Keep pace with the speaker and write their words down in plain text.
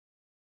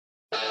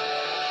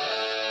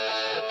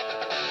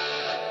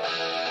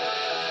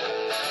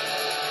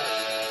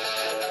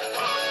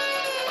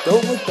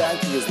Don't look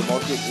back because the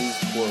market is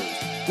closed.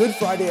 Good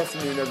Friday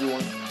afternoon,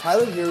 everyone.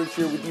 Tyler Harris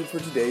here with you for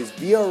today's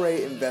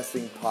VRA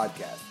Investing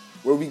Podcast,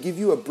 where we give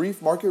you a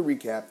brief market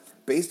recap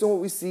based on what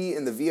we see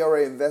in the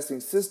VRA investing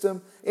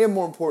system and,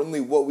 more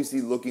importantly, what we see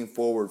looking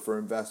forward for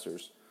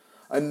investors.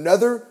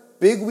 Another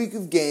big week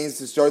of gains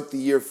to start the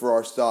year for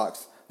our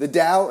stocks. The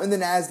Dow and the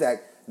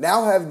NASDAQ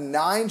now have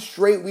 9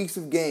 straight weeks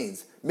of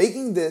gains,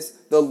 making this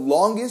the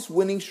longest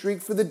winning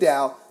streak for the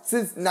Dow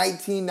since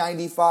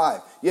 1995.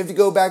 You have to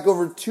go back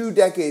over 2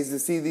 decades to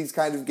see these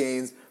kind of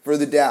gains for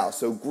the Dow.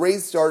 So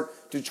great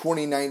start to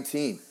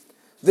 2019.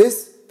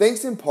 This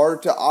thanks in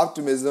part to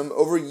optimism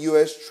over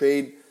U.S.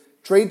 trade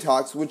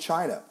talks with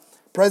China.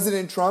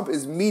 President Trump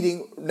is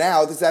meeting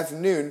now this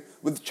afternoon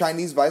with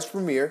Chinese Vice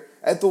Premier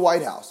at the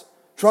White House.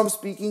 Trump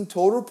speaking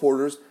told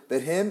reporters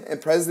that him and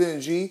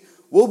President Xi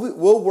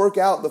will work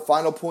out the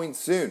final point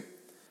soon.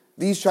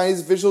 These Chinese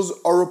officials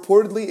are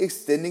reportedly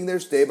extending their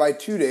stay by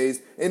 2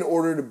 days in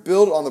order to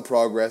build on the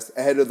progress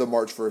ahead of the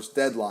March 1st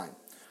deadline.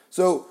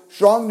 So,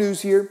 strong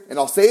news here, and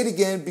I'll say it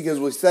again because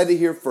we said it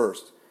here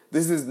first.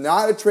 This is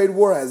not a trade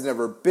war, has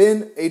never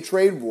been a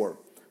trade war,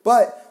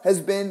 but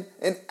has been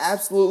an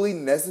absolutely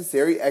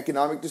necessary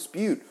economic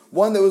dispute,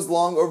 one that was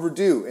long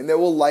overdue and that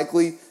will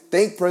likely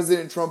thank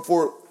President Trump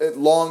for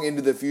long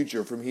into the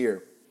future from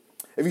here.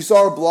 If you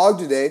saw our blog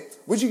today,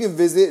 which you can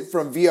visit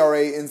from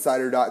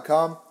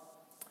VRAinsider.com,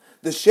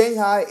 the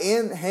Shanghai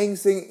and Hang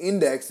Seng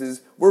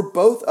indexes were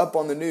both up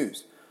on the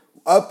news.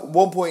 Up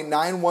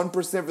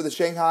 1.91% for the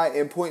Shanghai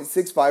and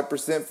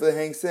 0.65% for the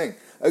Hang Seng.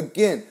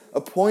 Again,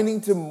 pointing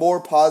to more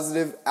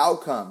positive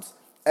outcomes.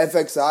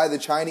 FXI, the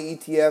China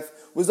ETF,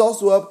 was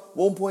also up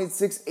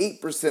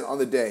 1.68% on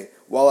the day,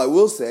 while I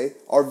will say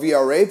our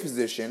VRA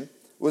position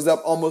was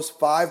up almost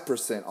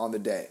 5% on the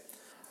day.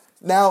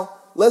 Now,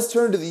 let's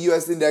turn to the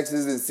U.S.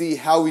 indexes and see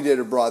how we did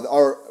abroad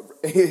or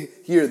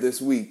here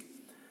this week.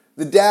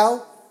 The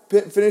Dow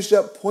finished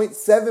up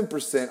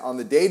 0.7% on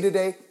the day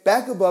today,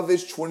 back above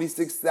its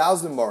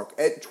 26,000 mark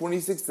at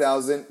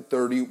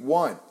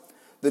 26,031.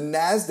 The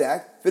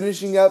NASDAQ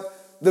finishing up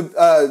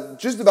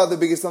just about the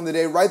biggest on the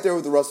day, right there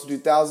with the Russell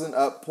 2000,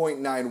 up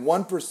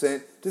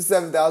 0.91% to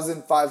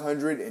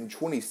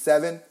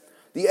 7,527.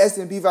 The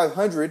S&P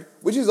 500,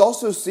 which has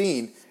also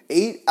seen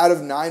 8 out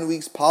of 9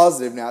 weeks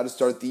positive now to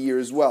start the year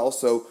as well,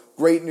 so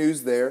great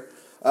news there.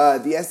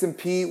 The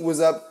S&P was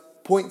up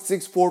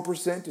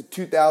 0.64% to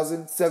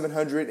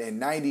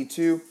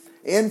 2,792.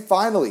 And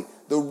finally,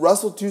 the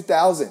Russell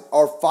 2000,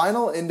 our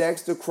final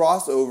index to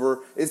cross over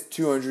its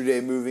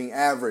 200-day moving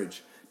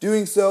average.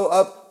 Doing so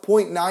up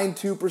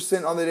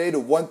 0.92% on the day to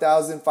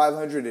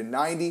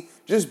 1,590,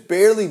 just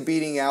barely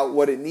beating out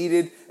what it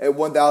needed at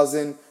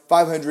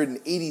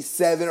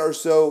 1,587 or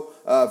so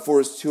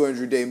for its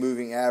 200-day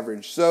moving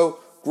average. So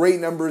great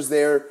numbers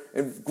there,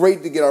 and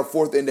great to get our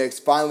fourth index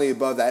finally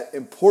above that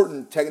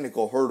important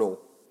technical hurdle.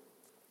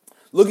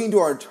 Looking to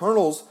our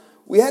internals,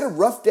 we had a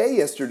rough day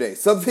yesterday,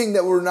 something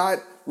that we're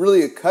not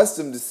really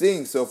accustomed to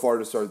seeing so far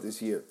to start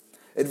this year.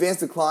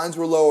 Advanced declines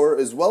were lower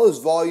as well as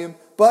volume,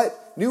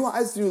 but new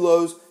highs to new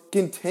lows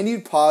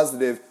continued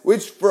positive,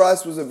 which for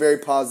us was a very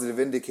positive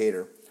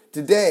indicator.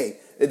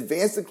 Today,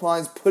 advanced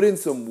declines put in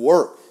some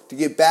work to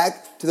get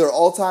back to their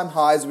all-time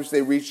highs, which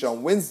they reached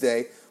on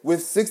Wednesday,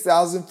 with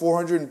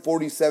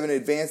 6,447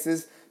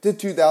 advances to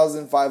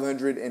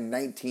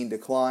 2,519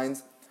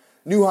 declines.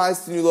 New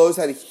highs to new lows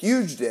had a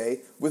huge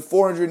day with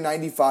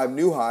 495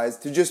 new highs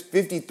to just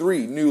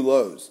 53 new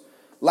lows.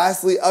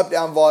 Lastly,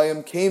 up-down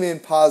volume came in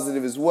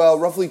positive as well,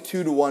 roughly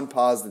 2-to-1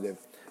 positive.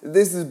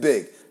 This is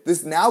big.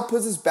 This now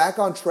puts us back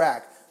on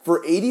track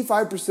for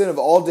 85% of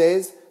all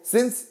days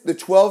since the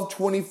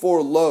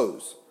 12/24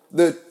 lows,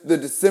 the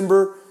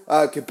December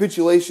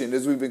capitulation,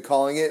 as we've been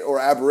calling it, or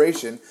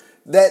aberration.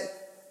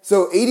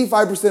 So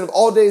 85% of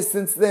all days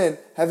since then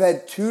have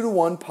had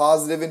 2-to-1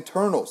 positive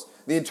internals.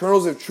 The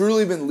internals have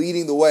truly been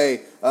leading the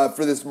way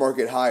for this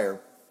market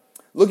higher.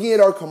 Looking at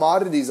our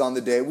commodities on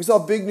the day, we saw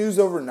big news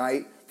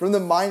overnight from the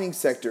mining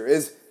sector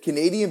as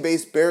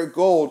Canadian-based Barrick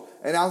Gold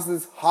announced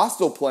its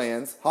hostile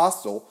plans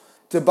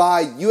to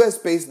buy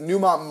U.S.-based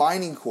Newmont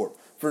Mining Corp.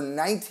 for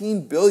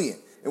 $19 billion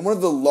in one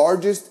of the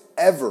largest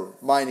ever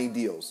mining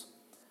deals.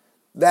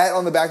 That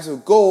on the backs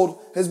of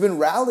gold has been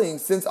rallying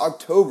since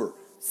October,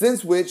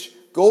 since which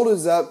gold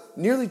is up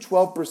nearly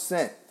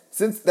 12%.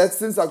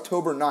 Since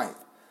October 9th.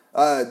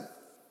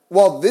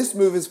 While this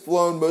move has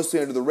flown mostly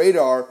under the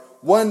radar,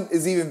 one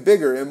is even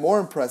bigger and more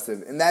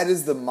impressive, and that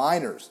is the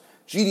miners.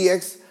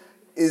 GDX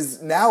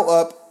is now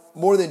up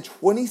more than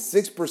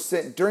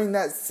 26% during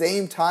that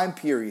same time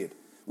period.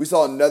 We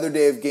saw another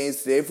day of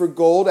gains today for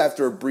gold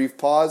after a brief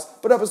pause,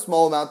 but up a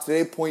small amount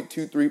today,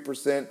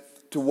 0.23%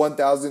 to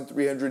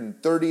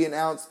 1,330 an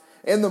ounce,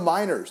 and the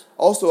miners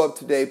also up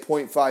today,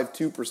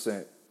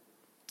 0.52%.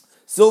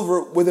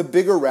 Silver with a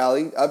bigger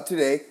rally up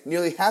today,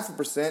 nearly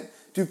 0.5%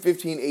 to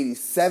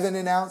 1587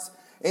 an ounce.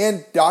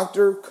 And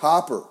Dr.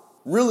 Copper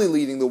really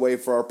leading the way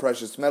for our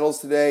precious metals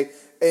today.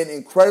 An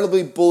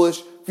incredibly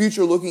bullish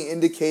future-looking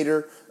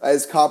indicator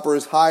as copper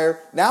is higher.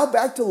 Now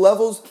back to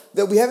levels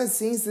that we haven't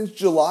seen since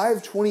July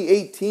of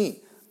 2018.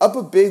 up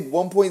a big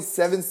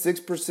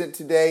 1.76%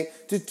 today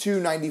to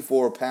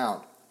 $2.94 a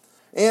pound.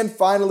 And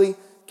finally,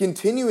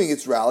 continuing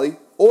its rally,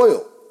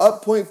 oil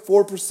up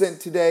 0.4%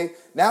 today,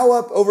 now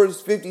up over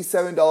its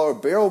 $57 a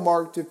barrel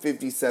mark to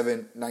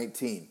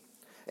 $57.19.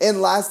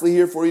 And lastly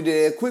here for you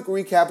today, a quick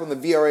recap on the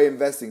VRA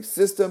investing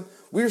system.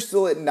 We're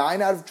still at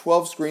 9 out of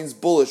 12 screens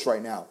bullish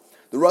right now.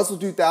 The Russell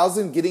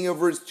 2000 getting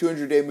over its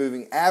 200-day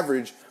moving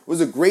average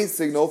was a great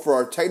signal for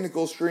our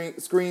technical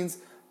screens,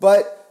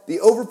 but the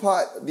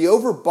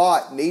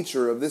overbought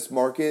nature of this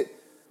market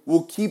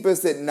will keep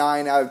us at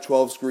 9 out of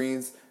 12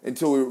 screens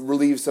until we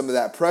relieve some of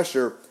that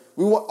pressure.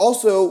 We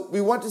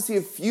want to see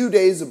a few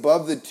days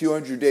above the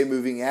 200-day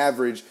moving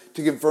average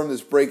to confirm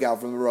this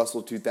breakout from the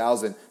Russell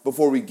 2000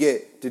 before we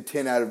get to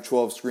 10 out of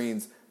 12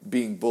 screens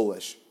being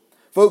bullish.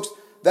 Folks,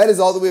 that is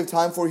all that we have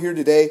time for here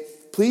today.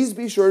 Please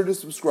be sure to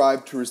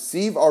subscribe to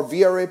receive our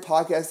VRA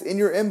podcast in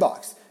your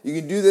inbox. You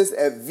can do this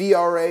at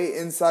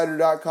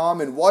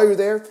VRAinsider.com, and while you're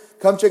there,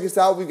 come check us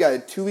out. We've got a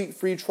 2-week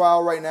free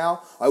trial right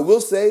now. I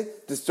will say,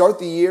 to start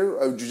the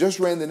year, I just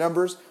ran the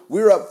numbers,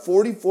 we're up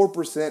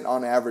 44%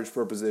 on average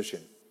per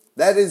position.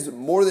 That is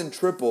more than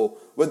triple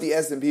what the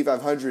S&P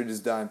 500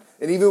 has done.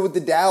 And even with the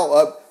Dow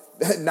up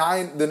the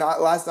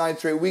last 9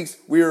 straight weeks,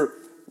 we're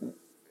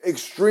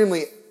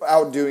extremely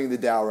outdoing the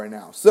Dow right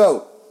now.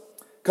 So,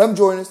 come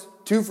join us.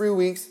 2 free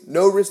weeks,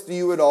 no risk to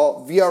you at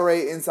all.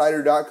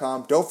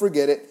 VRAinsider.com. Don't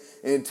forget it.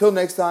 And until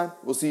next time,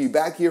 we'll see you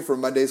back here for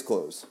Monday's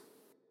close.